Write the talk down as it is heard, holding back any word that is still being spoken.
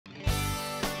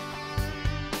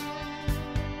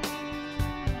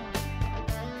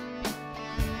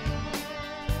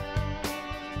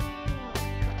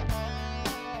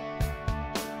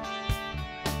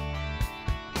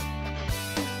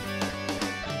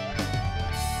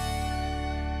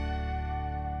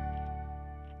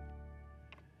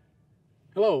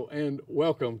Hello and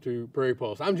welcome to Prairie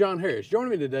Pulse. I'm John Harris. Joining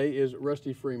me today is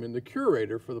Rusty Freeman, the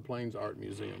curator for the Plains Art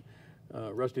Museum.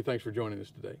 Rusty, thanks for joining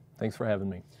us today. Thanks for having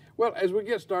me. Well, as we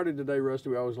get started today, Rusty,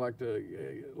 we always like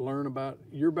to learn about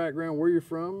your background, where you're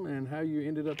from, and how you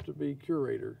ended up to be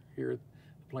curator here at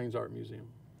the Plains Art Museum.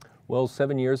 Well,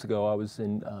 7 years ago, I was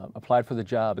applied for the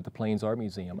job at the Plains Art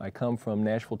Museum. I come from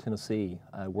Nashville, Tennessee.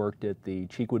 I worked at the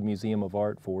Cheekwood Museum of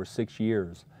Art for 6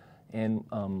 years, and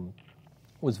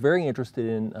was very interested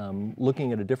in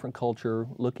looking at a different culture,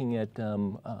 looking at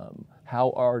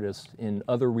how artists in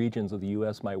other regions of the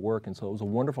U.S. might work, and so it was a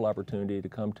wonderful opportunity to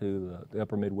come to the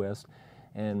Upper Midwest,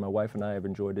 and my wife and I have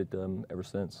enjoyed it ever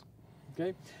since.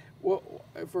 Okay. Well,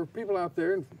 for people out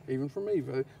there, and even for me,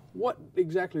 what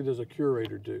exactly does a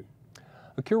curator do?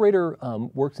 A curator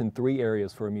works in 3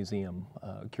 areas for a museum.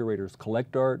 Curators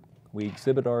collect art, we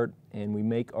exhibit art, and we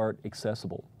make art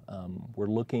accessible. We're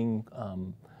looking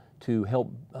to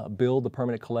help build the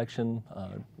permanent collection,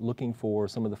 looking for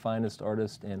some of the finest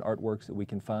artists and artworks that we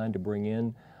can find to bring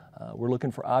in. We're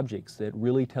looking for objects that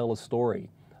really tell a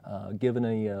story, given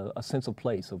a sense of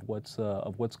place of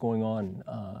what's going on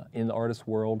in the artist's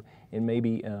world, and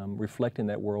maybe reflecting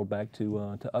that world back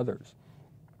to others.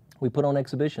 We put on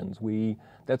exhibitions.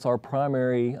 That's our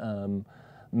primary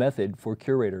method for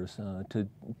curators, to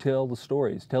tell the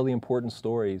stories, tell the important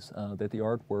stories that the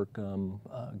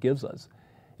artwork gives us.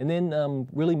 And then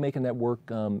really making that work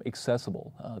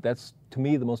accessible. That's, to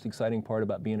me, the most exciting part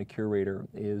about being a curator,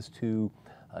 is to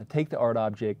take the art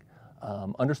object,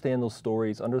 understand those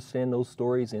stories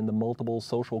in the multiple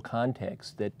social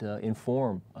contexts that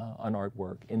inform an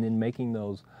artwork, and then making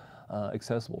those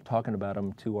accessible, talking about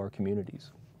them to our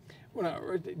communities. Well,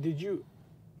 now, did you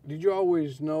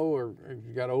always know, or as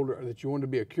you got older, that you wanted to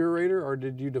be a curator, or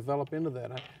did you develop into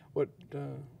that?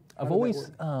 I've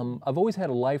always had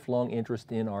a lifelong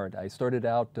interest in art. I started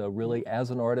out really as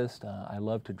an artist. I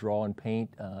loved to draw and paint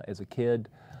as a kid.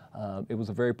 It was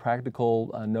a very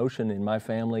practical notion in my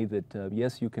family that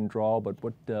yes, you can draw, but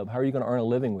how are you going to earn a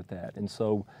living with that? And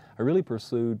so I really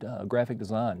pursued graphic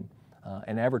design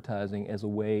and advertising as a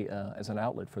way, as an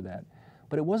outlet for that.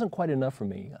 But it wasn't quite enough for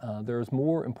me. There's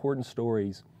more important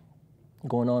stories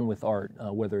going on with art,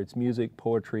 whether it's music,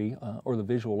 poetry, or the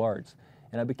visual arts.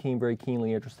 And I became very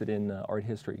keenly interested in art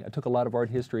history. I took a lot of art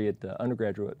history at the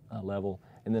undergraduate level,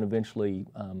 and then eventually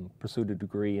pursued a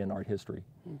degree in art history.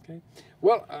 Okay.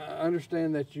 Well, I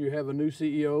understand that you have a new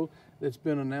CEO that's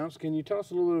been announced. Can you tell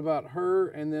us a little bit about her,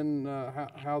 and then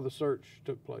how the search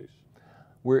took place?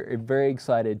 We're very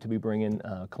excited to be bringing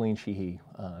Colleen Sheehy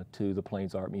to the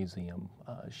Plains Art Museum.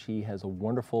 She has a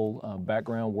wonderful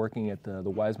background working at the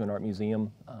Wiseman Art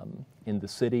Museum in the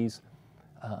cities.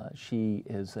 She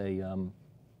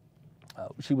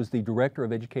was the director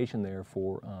of education there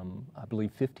for, I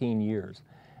believe, 15 years.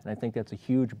 And I think that's a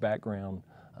huge background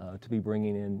to be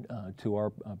bringing in to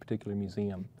our particular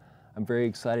museum. I'm very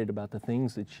excited about the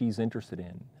things that she's interested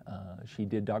in. She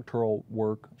did doctoral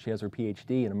work. She has her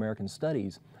PhD in American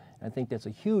Studies. And I think that's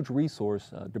a huge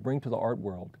resource to bring to the art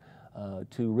world,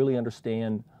 to really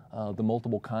understand the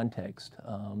multiple contexts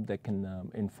that can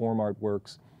inform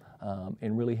artworks,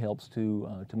 and really helps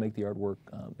to make the artwork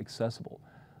accessible.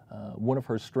 One of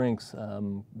her strengths,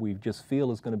 we just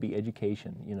feel, is going to be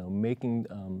education, making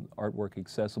artwork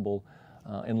accessible,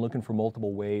 and looking for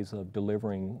multiple ways of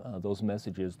delivering those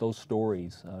messages, those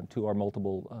stories to our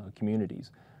multiple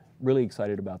communities. Really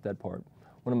excited about that part.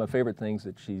 One of my favorite things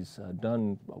that she's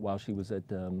done while she was at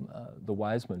the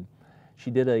Wiseman, she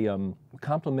did a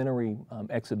complimentary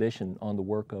exhibition on the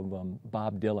work of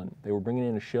Bob Dylan. They were bringing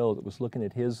in a show that was looking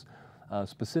at his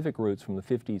specific roots from the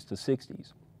 50s to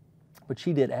 60s. But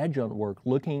she did adjunct work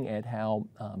looking at how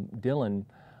Dylan,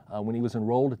 when he was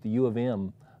enrolled at the U of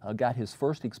M, got his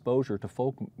first exposure to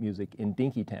folk music in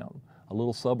Dinkytown, a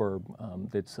little suburb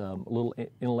that's a little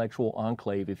intellectual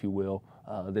enclave, if you will,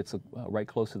 that's right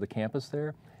close to the campus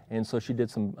there. And so she did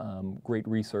some great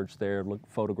research there, looked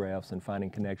photographs and finding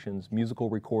connections, musical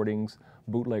recordings,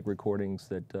 bootleg recordings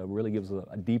that really gives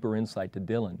a deeper insight to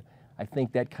Dylan. I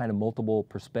think that kind of multiple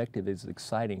perspective is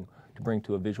exciting to bring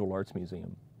to a visual arts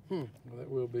museum. Well, that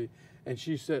will be. And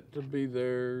she's set to be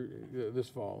there this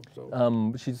fall.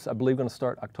 So she's, I believe, going to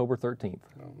start October 13th.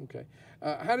 Oh, okay.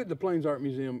 How did the Plains Art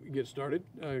Museum get started?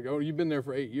 You've been there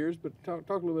for 8 years, but talk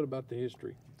a little bit about the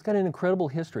history. It's got an incredible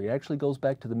history. It actually goes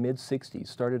back to the mid-60s.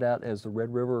 Started out as the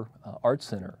Red River Art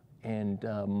Center, and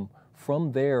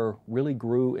from there really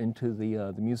grew into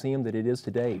the museum that it is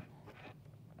today.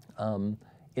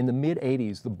 In the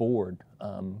mid-80s, the board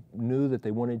knew that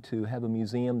they wanted to have a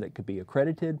museum that could be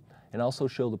accredited and also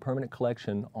show the permanent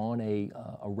collection on a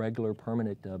regular,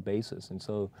 permanent basis. And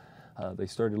so They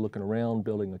started looking around,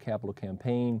 building a capital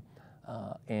campaign,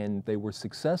 and they were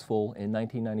successful in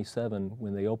 1997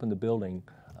 when they opened the building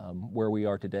where we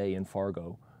are today in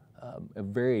Fargo. A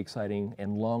very exciting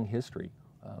and long history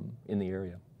in the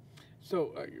area.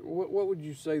 So what would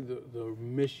you say the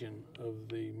mission of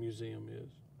the museum is?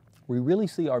 We really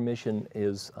see our mission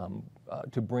is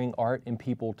to bring art and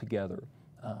people together.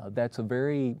 That's a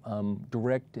very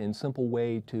direct and simple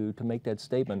way to make that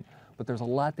statement, but there's a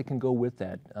lot that can go with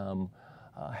that.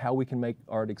 How we can make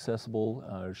art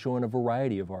accessible, showing a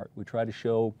variety of art. We try to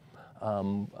show,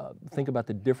 think about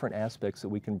the different aspects that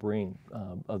we can bring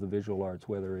of the visual arts,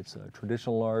 whether it's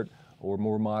traditional art or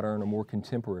more modern or more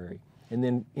contemporary. And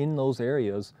then in those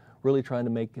areas, really trying to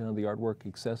make the artwork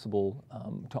accessible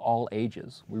to all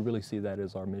ages. We really see that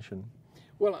as our mission.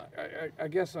 Well, I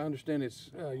guess I understand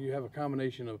it's you have a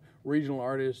combination of regional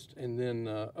artists and then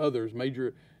others,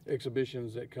 major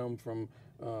exhibitions that come from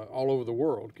all over the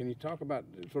world. Can you talk about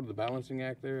sort of the balancing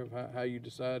act there of how you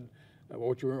decide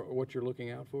what you're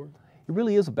looking out for? It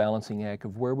really is a balancing act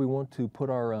of where we want to put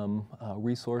our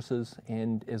resources,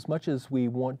 and as much as we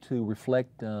want to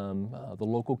reflect the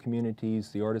local communities,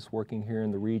 the artists working here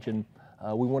in the region,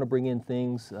 we want to bring in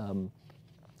things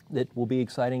that will be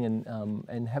exciting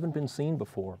and haven't been seen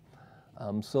before.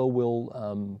 So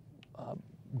we'll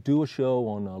do a show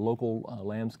on local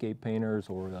landscape painters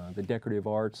or the decorative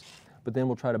arts, but then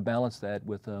we'll try to balance that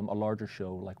with a larger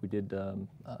show like we did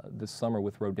this summer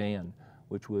with Rodin,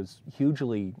 which was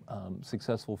hugely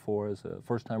successful for us.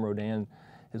 First time Rodin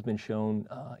has been shown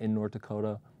in North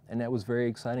Dakota, and that was very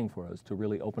exciting for us to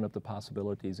really open up the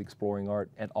possibilities, exploring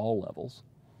art at all levels.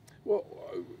 Well,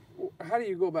 how do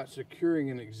you go about securing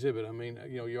an exhibit? I mean,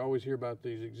 you know, you always hear about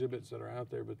these exhibits that are out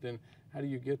there, but then how do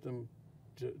you get them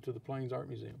to the Plains Art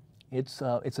Museum? It's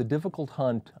a difficult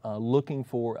hunt looking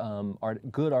for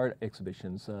good art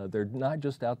exhibitions. They're not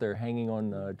just out there hanging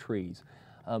on trees.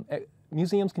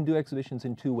 Museums can do exhibitions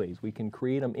in two ways. We can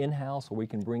create them in-house, or we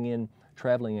can bring in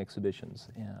traveling exhibitions.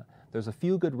 There's a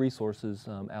few good resources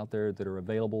out there that are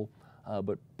available,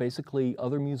 but basically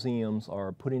other museums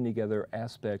are putting together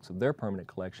aspects of their permanent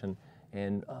collection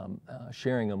and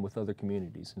sharing them with other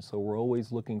communities. And so we're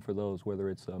always looking for those, whether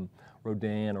it's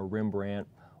Rodin or Rembrandt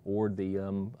or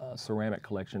the ceramic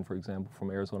collection, for example,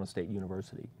 from Arizona State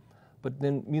University. But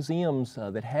then museums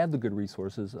that have the good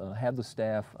resources, have the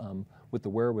staff with the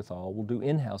wherewithal, will do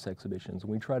in-house exhibitions,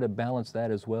 and we try to balance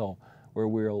that as well, where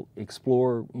we'll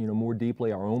explore, more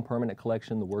deeply our own permanent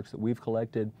collection, the works that we've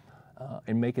collected,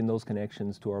 and making those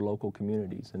connections to our local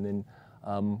communities, and then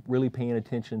really paying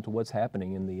attention to what's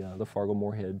happening in the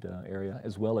Fargo-Moorhead area,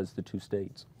 as well as the two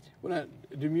states. Well,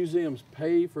 now, do museums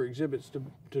pay for exhibits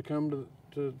to come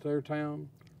to their town?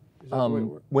 Is that the way it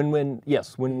works?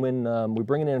 When we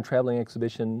bring in a traveling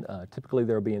exhibition, typically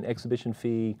there will be an exhibition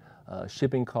fee,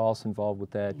 shipping costs involved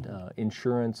with that,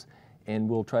 insurance, and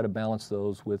we'll try to balance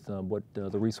those with what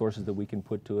the resources that we can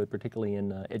put to it, particularly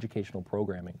in educational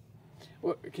programming.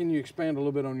 Well, can you expand a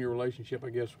little bit on your relationship, I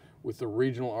guess, with the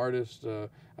regional artists?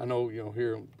 I know,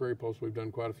 here on Prairie Post we've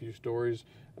done quite a few stories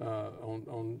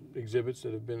on exhibits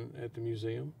that have been at the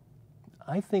museum.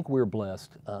 I think we're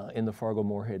blessed in the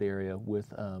Fargo-Moorhead area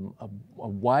with a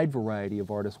wide variety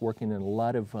of artists working in a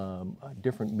lot of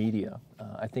different media.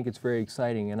 I think it's very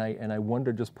exciting, and I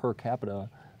wonder just per capita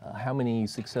how many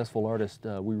successful artists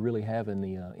we really have in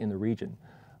the region.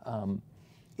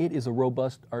 It is a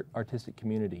robust artistic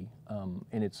community,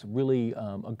 and it's really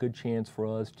a good chance for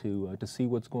us to see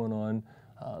what's going on,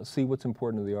 see what's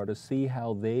important to the artists, see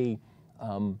how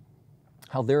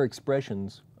their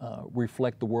expressions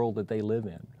reflect the world that they live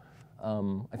in.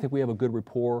 I think we have a good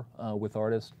rapport with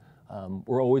artists.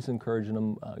 We're always encouraging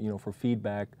them, for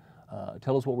feedback.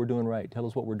 Tell us what we're doing right. Tell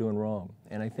us what we're doing wrong.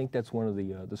 And I think that's one of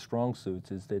the strong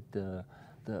suits, is that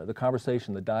the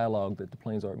conversation, the dialogue that the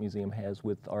Plains Art Museum has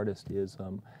with artists is,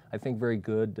 I think, very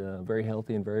good, very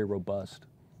healthy, and very robust.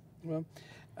 Well,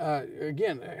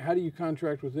 again, how do you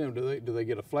contract with them? Do they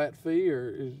get a flat fee,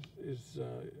 or is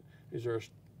there a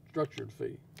structured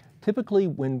fee? Typically,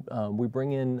 when we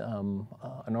bring in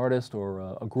an artist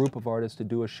or a group of artists to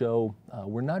do a show,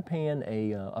 we're not paying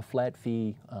a flat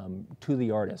fee to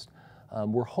the artist.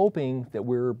 We're hoping that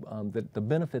that the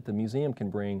benefit the museum can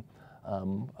bring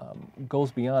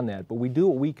goes beyond that, but we do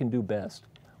what we can do best,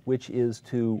 which is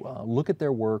to look at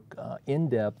their work in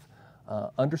depth,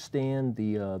 understand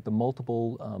the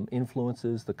multiple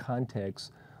influences, the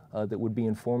context that would be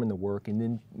informing the work, and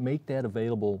then make that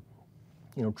available.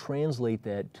 Translate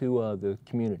that to the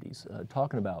communities,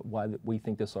 talking about why we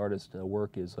think this artist's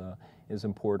work is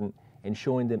important, and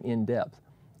showing them in depth.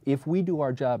 If we do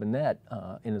our job in that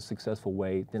in a successful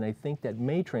way, then I think that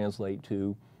may translate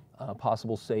to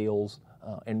possible sales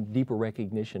and deeper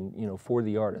recognition, for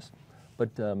the artist.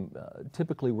 But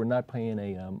typically, we're not paying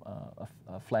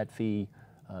a flat fee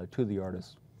to the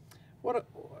artist.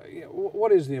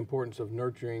 What is the importance of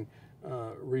nurturing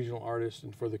regional artists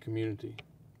and for the community?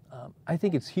 I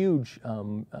think it's huge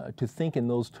to think in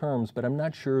those terms, but I'm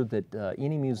not sure that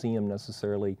any museum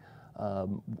necessarily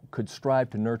could strive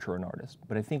to nurture an artist.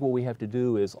 But I think what we have to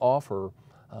do is offer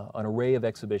an array of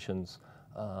exhibitions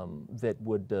that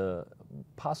would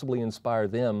possibly inspire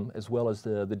them as well as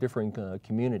the differing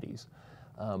communities.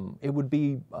 It would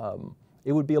be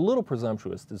a little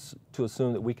presumptuous to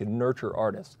assume that we could nurture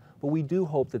artists, but we do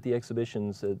hope that the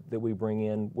exhibitions that we bring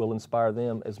in will inspire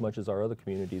them as much as our other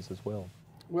communities as well.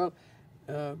 Well,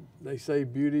 they say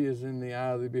beauty is in the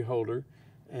eye of the beholder,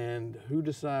 and who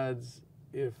decides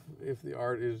if the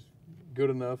art is good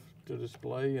enough to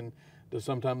display, and does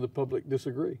sometimes the public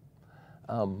disagree?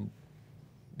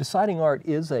 Deciding art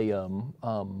is a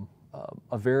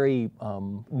very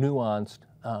nuanced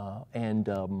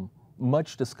and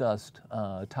much discussed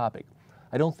topic.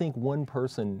 I don't think one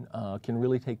person can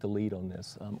really take the lead on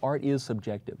this. Art is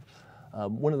subjective.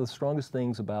 One of the strongest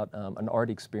things about an art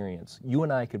experience, you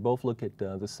and I could both look at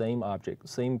the same object,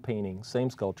 same painting, same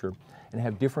sculpture, and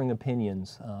have differing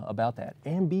opinions about that,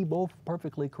 and be both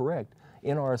perfectly correct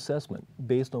in our assessment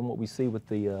based on what we see with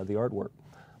the artwork.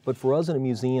 But for us in a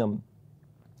museum,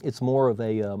 it's more of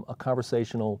a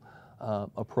conversational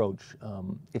approach.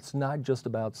 It's not just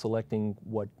about selecting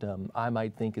what I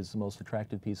might think is the most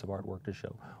attractive piece of artwork to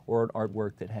show, or an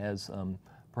artwork that has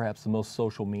perhaps the most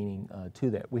social meaning to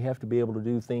that. We have to be able to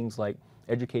do things like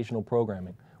educational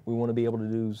programming. We want to be able to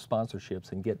do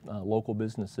sponsorships and get local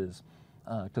businesses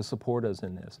to support us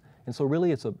in this. And so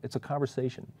really it's a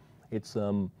conversation. It's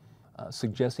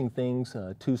suggesting things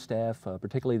to staff,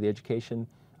 particularly the education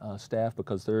staff,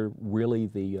 because they're really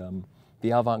the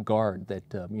avant-garde that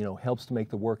helps to make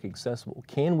the work accessible.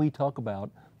 Can we talk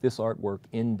about this artwork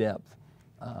in depth?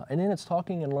 And then it's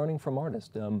talking and learning from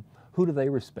artists. Who do they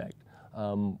respect?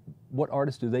 What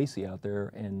artists do they see out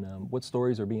there, and what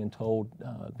stories are being told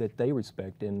that they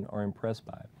respect and are impressed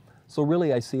by? So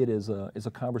really I see it as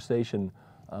a conversation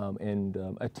and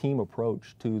a team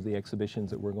approach to the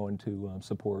exhibitions that we're going to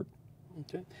support.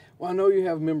 Okay. Well, I know you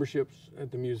have memberships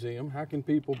at the museum. How can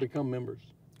people become members?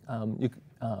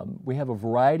 We have a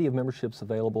variety of memberships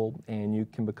available, and you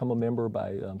can become a member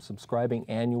by subscribing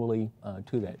annually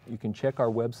to that. You can check our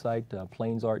website,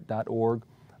 plainsart.org,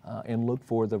 and look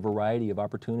for the variety of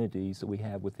opportunities that we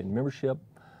have within membership,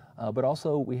 but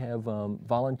also we have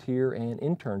volunteer and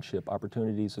internship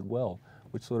opportunities as well,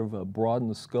 which sort of broaden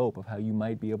the scope of how you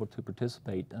might be able to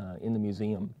participate in the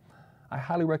museum. I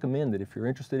highly recommend that if you're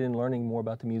interested in learning more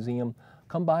about the museum,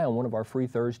 come by on one of our free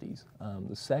Thursdays.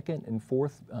 The second and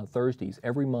fourth Thursdays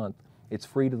every month, it's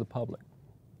free to the public.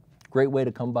 Great way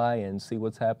to come by and see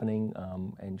what's happening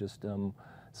and just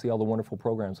see all the wonderful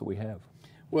programs that we have.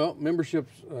 Well,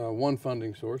 membership's one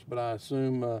funding source, but I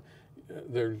assume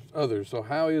there's others. So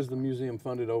how is the museum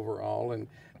funded overall, and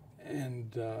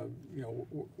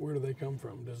where do they come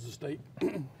from? Does the state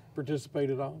participate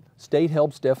at all? State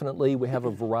helps definitely. We have a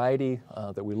variety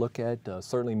that we look at.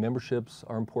 Certainly memberships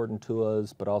are important to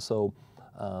us, but also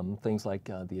things like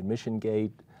the admission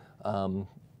gate,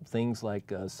 things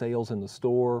like sales in the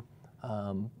store.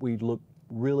 We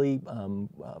really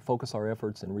focus our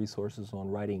efforts and resources on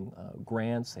writing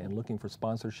grants and looking for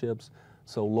sponsorships.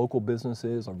 So local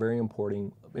businesses are very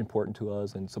important to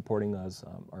us in supporting us,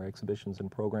 our exhibitions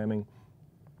and programming.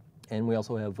 And we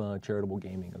also have charitable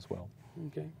gaming as well.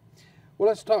 Okay. Well,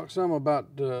 let's talk some about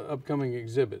upcoming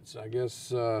exhibits. I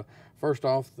guess first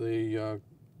off, the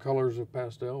Colors of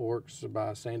Pastel works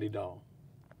by Sandy Dahl.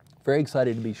 Very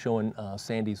excited to be showing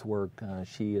Sandy's work.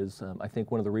 She is, I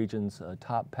think, one of the region's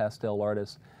top pastel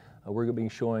artists. We're going to be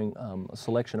showing a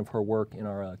selection of her work in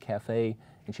our cafe,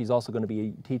 and she's also going to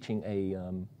be teaching a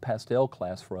pastel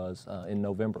class for us in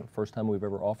November. First time we've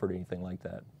ever offered anything like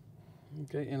that.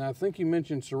 Okay, and I think you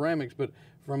mentioned ceramics, but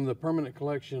from the permanent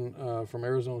collection from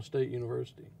Arizona State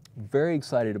University. Very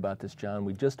excited about this, John.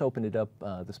 We just opened it up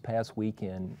this past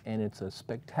weekend, and it's a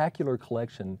spectacular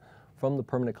collection from the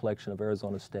permanent collection of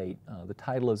Arizona State. The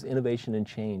title is Innovation and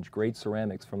Change, Great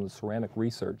Ceramics from the Ceramic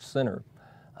Research Center.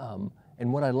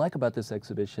 And what I like about this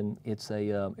exhibition, it's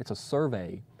a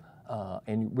survey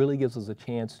and really gives us a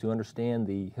chance to understand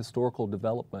the historical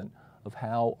development of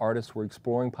how artists were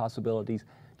exploring possibilities,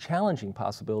 challenging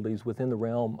possibilities within the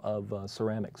realm of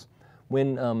ceramics.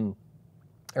 When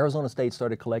Arizona State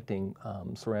started collecting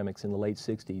ceramics in the late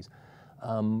 60s,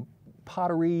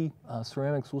 pottery,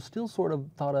 ceramics was still sort of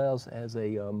thought of as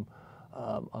a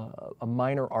a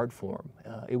minor art form.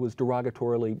 It was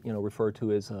derogatorily, referred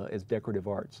to as decorative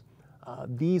arts.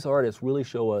 These artists really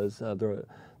show us the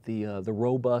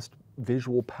robust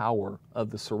visual power of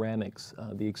the ceramics,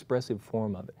 the expressive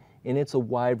form of it. And it's a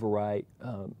wide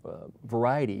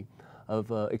variety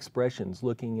of expressions,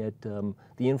 looking at the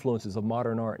influences of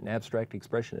modern art and abstract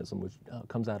expressionism, which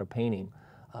comes out of painting,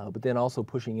 but then also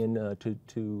pushing into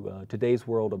today's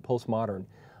world of postmodern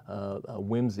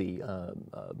whimsy,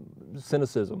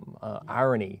 cynicism,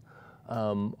 irony,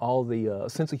 all the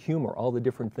sense of humor, all the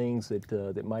different things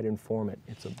that might inform it.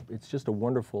 It's just a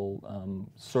wonderful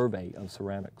survey of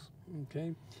ceramics.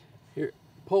 Okay, here,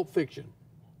 Pulp Fiction.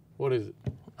 What is it?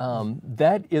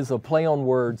 That is a play on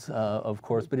words, of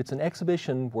course, but it's an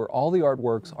exhibition where all the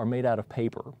artworks are made out of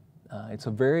paper. It's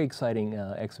a very exciting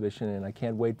exhibition, and I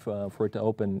can't wait for it to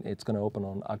open. It's going to open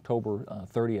on October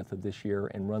 30th of this year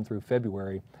and run through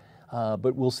February.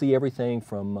 But we'll see everything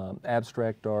from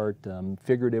abstract art,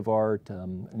 figurative art,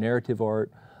 narrative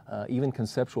art, even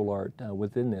conceptual art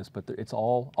within this. But it's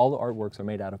all the artworks are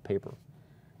made out of paper.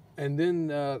 And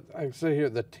then I say here,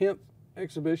 the 10th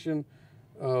exhibition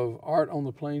of Art on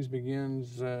the Plains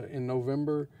begins in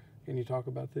November. Can you talk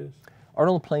about this? Art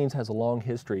on the Plains has a long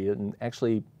history, and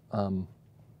actually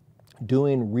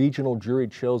doing regional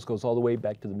juried shows goes all the way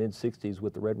back to the mid-'60s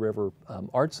with the Red River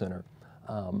Art Center.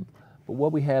 But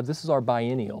what we have, this is our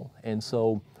biennial, and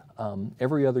so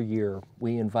every other year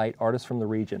we invite artists from the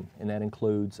region, and that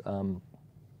includes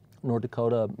North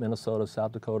Dakota, Minnesota,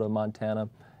 South Dakota, Montana,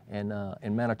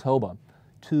 and Manitoba,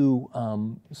 to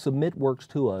submit works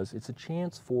to us. It's a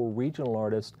chance for regional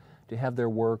artists to have their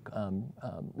work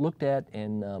looked at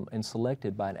and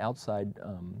selected by an outside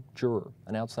juror,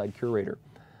 an outside curator.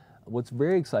 What's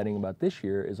very exciting about this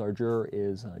year is our juror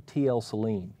is T.L.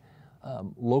 Saline.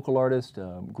 Local artist,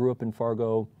 grew up in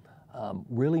Fargo,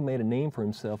 really made a name for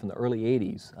himself in the early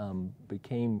 80s,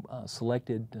 became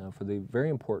selected for the very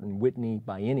important Whitney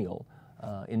Biennial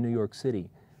in New York City.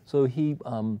 So he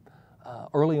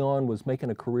early on was making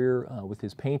a career with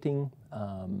his painting,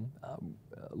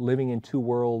 living in two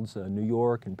worlds, New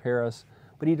York and Paris,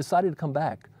 but he decided to come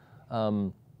back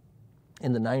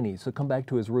in the 90s, to come back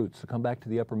to his roots, to come back to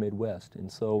the upper Midwest.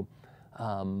 And so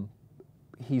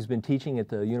he's been teaching at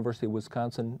the University of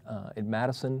Wisconsin in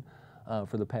Madison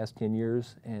for the past 10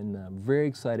 years, and very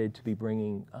excited to be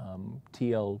bringing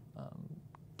TL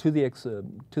to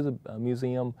the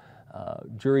museum,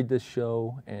 juried this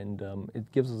show, and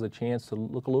it gives us a chance to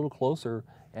look a little closer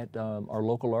at our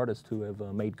local artists who have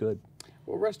made good.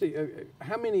 Well, Rusty,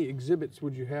 how many exhibits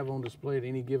would you have on display at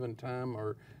any given time,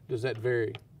 or does that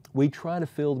vary? We try to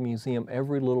fill the museum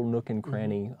every little nook and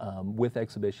cranny with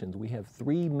exhibitions. We have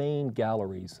three main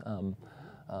galleries.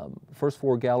 First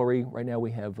floor gallery, right now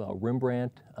we have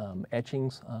Rembrandt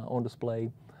etchings on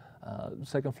display.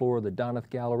 Second floor, the Donath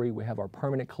Gallery, we have our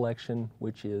permanent collection,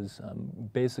 which is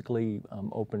basically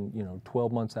open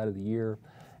 12 months out of the year.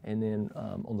 And then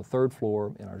on the third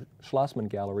floor, in our Schlossman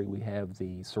Gallery, we have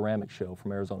the ceramic show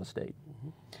from Arizona State.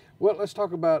 Well, let's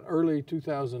talk about early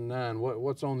 2009.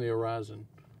 What's on the horizon?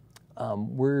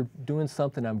 We're doing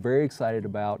something I'm very excited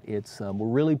about.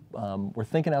 We're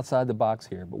thinking outside the box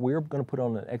here, but we're going to put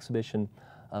on an exhibition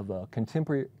of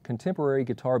contemporary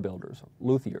guitar builders,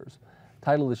 luthiers. The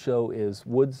title of the show is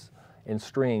Woods and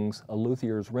Strings, a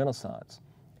Luthier's Renaissance.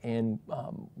 And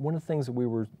one of the things that we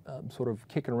were sort of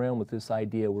kicking around with this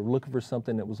idea, we're looking for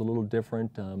something that was a little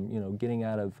different, getting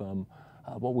out of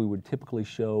what we would typically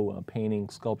show, painting,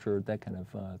 sculpture, that kind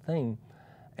of thing.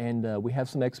 And we have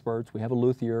some experts. We have a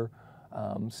luthier,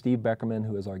 Steve Beckerman,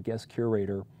 who is our guest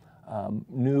curator,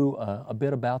 knew a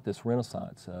bit about this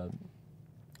Renaissance.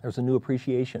 There's a new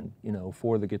appreciation,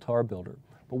 for the guitar builder.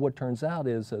 But what turns out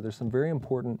is there's some very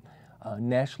important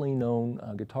nationally known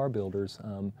guitar builders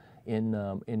in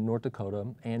North Dakota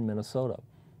and Minnesota.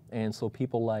 And so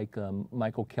people like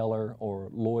Michael Keller or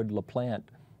Lloyd LaPlante,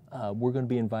 we're going to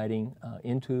be inviting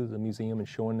into the museum and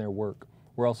showing their work.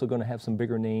 We're also going to have some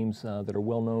bigger names that are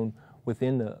well known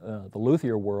within the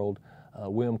luthier world.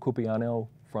 William Cupiano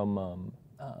from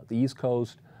the East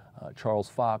Coast, Charles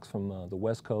Fox from the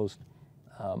West Coast.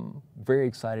 Very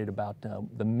excited about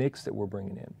the mix that we're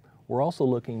bringing in. We're also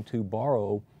looking to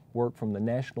borrow work from the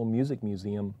National Music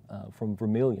Museum from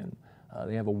Vermilion.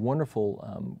 They have a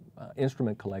wonderful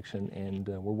instrument collection, and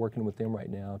we're working with them right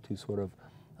now to sort of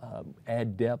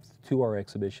add depth to our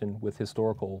exhibition with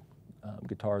historical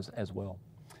guitars as well.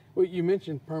 Well, you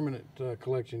mentioned permanent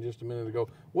collection just a minute ago.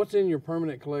 What's in your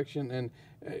permanent collection, and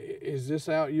is this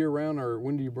out year-round, or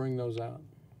when do you bring those out?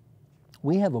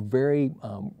 We have a very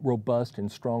robust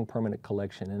and strong permanent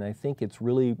collection, and I think it's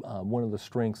really one of the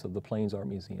strengths of the Plains Art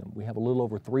Museum. We have a little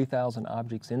over 3,000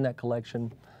 objects in that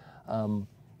collection.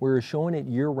 We're showing it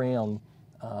year-round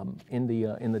in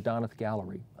the Donath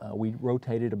Gallery. We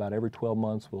rotate it about every 12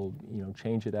 months. We'll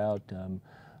change it out,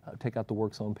 take out the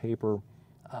works on paper,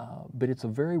 but it's a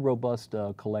very robust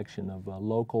collection of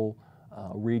local,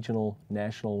 regional,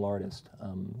 national artists.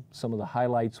 Some of the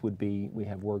highlights would be we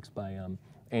have works by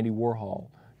Andy Warhol,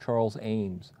 Charles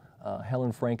Ames,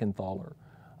 Helen Frankenthaler.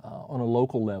 On a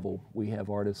local level, we have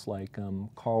artists like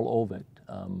Carl Ovid,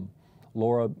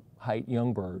 Laura Height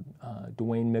Youngberg,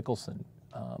 Dwayne Mickelson,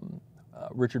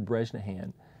 Richard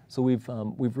Bresnahan. So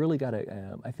we've really got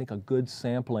I think a good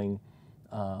sampling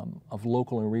of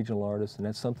local and regional artists, and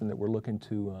that's something that we're looking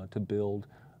to build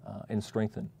and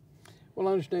strengthen. Well,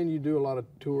 I understand you do a lot of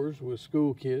tours with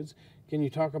school kids. Can you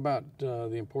talk about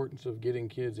the importance of getting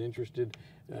kids interested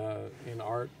in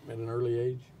art at an early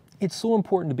age? It's so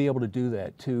important to be able to do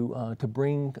that, to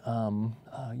bring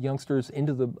youngsters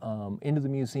into the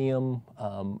museum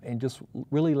and just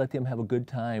really let them have a good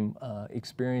time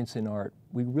experiencing art.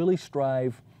 We really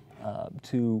strive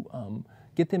to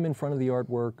get them in front of the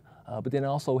artwork, but then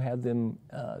also have them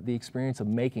the experience of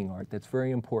making art. That's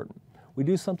very important. We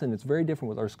do something that's very different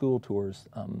with our school tours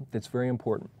that's very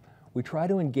important. We try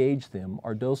to engage them.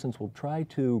 Our docents will try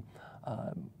to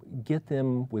get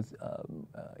them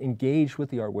engaged with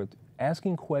the artwork,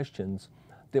 asking questions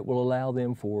that will allow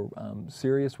them for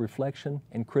serious reflection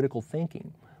and critical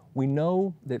thinking. We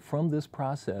know that from this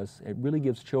process, it really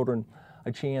gives children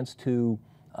a chance to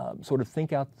sort of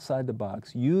think outside the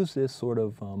box, use this sort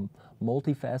of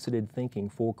multifaceted thinking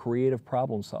for creative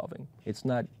problem solving.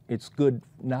 It's good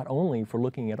not only for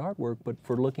looking at artwork, but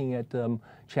for looking at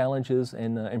challenges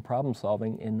and problem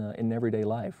solving in everyday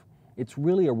life. It's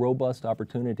really a robust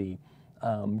opportunity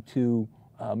to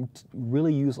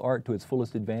really use art to its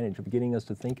fullest advantage of getting us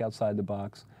to think outside the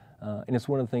box. And it's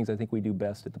one of the things I think we do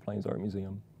best at the Plains Art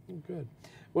Museum. Good.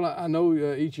 Well, I know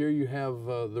each year you have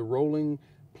the Rolling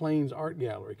Plains Art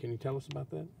Gallery. Can you tell us about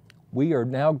that? We are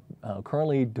now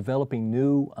currently developing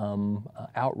new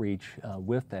outreach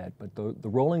with that, but the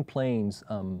Rolling Plains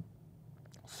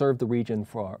served the region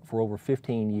for over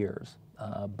 15 years.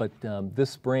 But this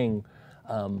spring,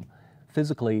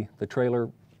 physically, the trailer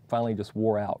finally just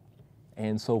wore out.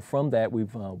 And so from that,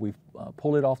 we've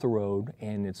pulled it off the road,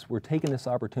 and we're taking this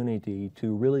opportunity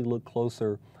to really look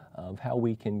closer of how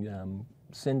we can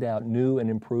send out new and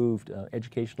improved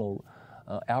educational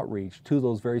outreach to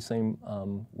those very same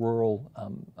rural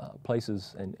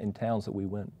places and towns that we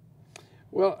went.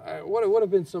 Well, what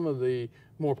have been some of the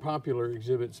more popular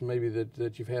exhibits maybe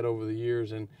that you've had over the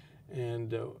years,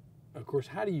 and of course,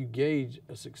 how do you gauge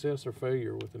a success or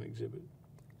failure with an exhibit?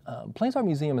 Plains Art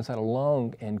Museum has had a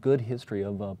long and good history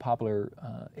of popular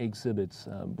exhibits.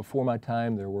 Before my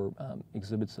time, there were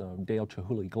exhibits of Dale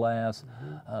Chihuly glass.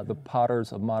 The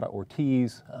potters of Mata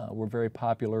Ortiz were very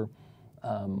popular.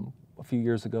 A few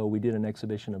years ago, we did an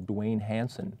exhibition of Dwayne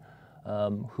Hansen,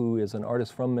 who is an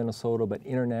artist from Minnesota, but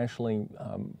internationally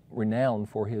renowned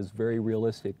for his very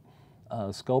realistic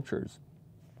sculptures.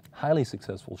 Highly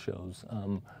successful shows.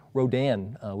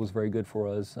 Rodin was very good for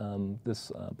us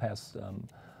this past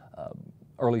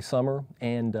early summer,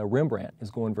 and Rembrandt is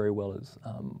going very well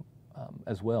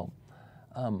as well.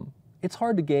 It's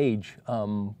hard to gauge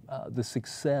the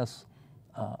success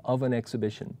of an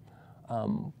exhibition.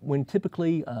 When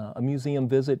typically a museum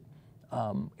visit,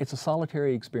 it's a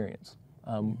solitary experience.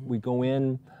 We go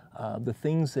in, the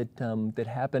things that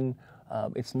happen,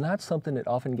 it's not something that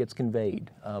often gets conveyed.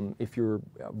 If you're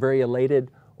very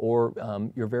elated or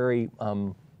you're very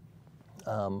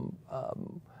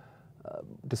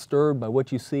disturbed by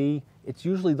what you see, it's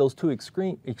usually those two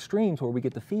extremes where we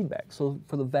get the feedback. So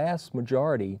for the vast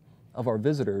majority of our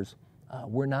visitors,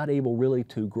 we're not able really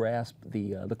to grasp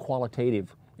the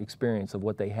qualitative experience of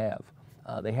what they have.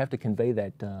 They have to convey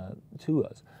that to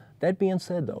us. That being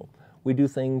said, though, we do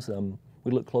things,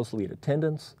 we look closely at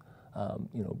attendance,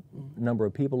 number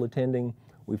of people attending.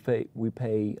 We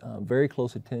pay very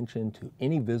close attention to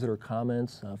any visitor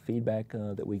comments, feedback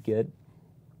that we get.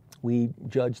 We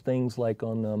judge things like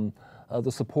on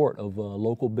the support of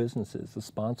local businesses, the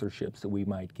sponsorships that we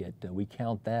might get. We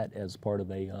count that as part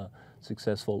of a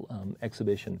successful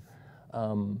exhibition.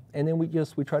 And then we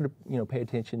try to pay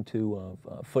attention to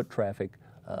foot traffic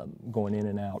going in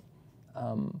and out.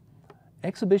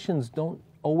 Exhibitions don't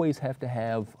always have to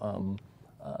have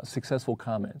successful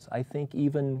comments. I think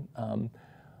even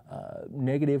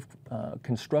negative,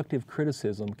 constructive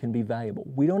criticism can be valuable.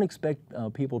 We don't expect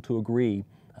people to agree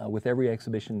with every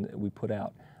exhibition that we put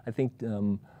out. I think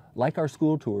like our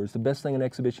school tours, the best thing an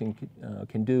exhibition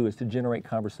can do is to generate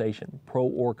conversation, pro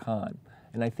or con.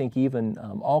 And I think even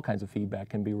all kinds of feedback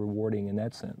can be rewarding in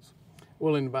that sense.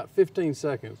 Well, in about 15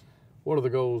 seconds, what are the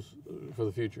goals for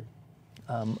the future?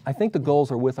 I think the goals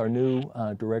are with our new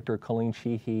director, Colleen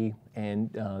Sheehy,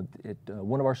 and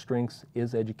one of our strengths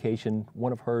is education,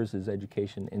 one of hers is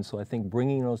education, and so I think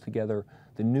bringing those together,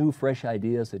 the new fresh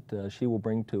ideas that she will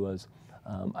bring to us,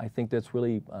 I think that's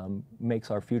really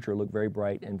makes our future look very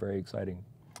bright and very exciting.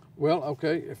 Well,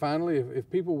 okay, finally, if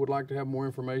people would like to have more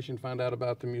information, find out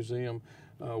about the museum,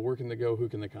 where can they go, who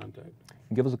can they contact?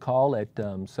 Give us a call at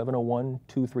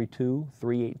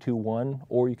 701-232-3821,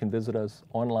 or you can visit us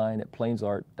online at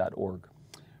plainsart.org.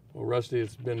 Well, Rusty,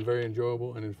 it's been very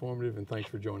enjoyable and informative, and thanks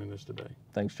for joining us today.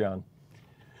 Thanks, John.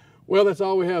 Well, that's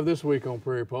all we have this week on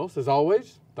Prairie Pulse. As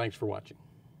always, thanks for watching.